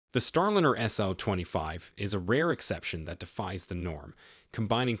The Starliner SL25 is a rare exception that defies the norm,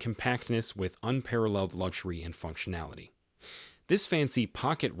 combining compactness with unparalleled luxury and functionality. This fancy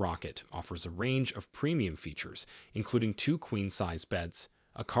pocket rocket offers a range of premium features, including two queen-size beds,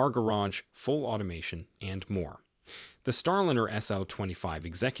 a car garage, full automation, and more. The Starliner SL25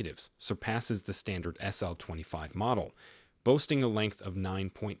 Executives surpasses the standard SL25 model, boasting a length of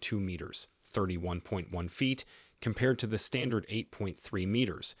 9.2 meters, 31.1 feet, compared to the standard 8.3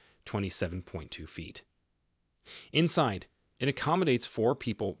 meters, 27.2 feet. Inside, it accommodates 4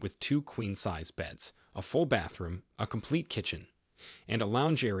 people with 2 queen-size beds, a full bathroom, a complete kitchen, and a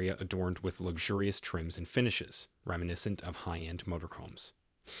lounge area adorned with luxurious trims and finishes, reminiscent of high-end motorhomes.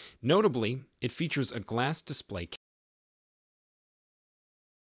 Notably, it features a glass display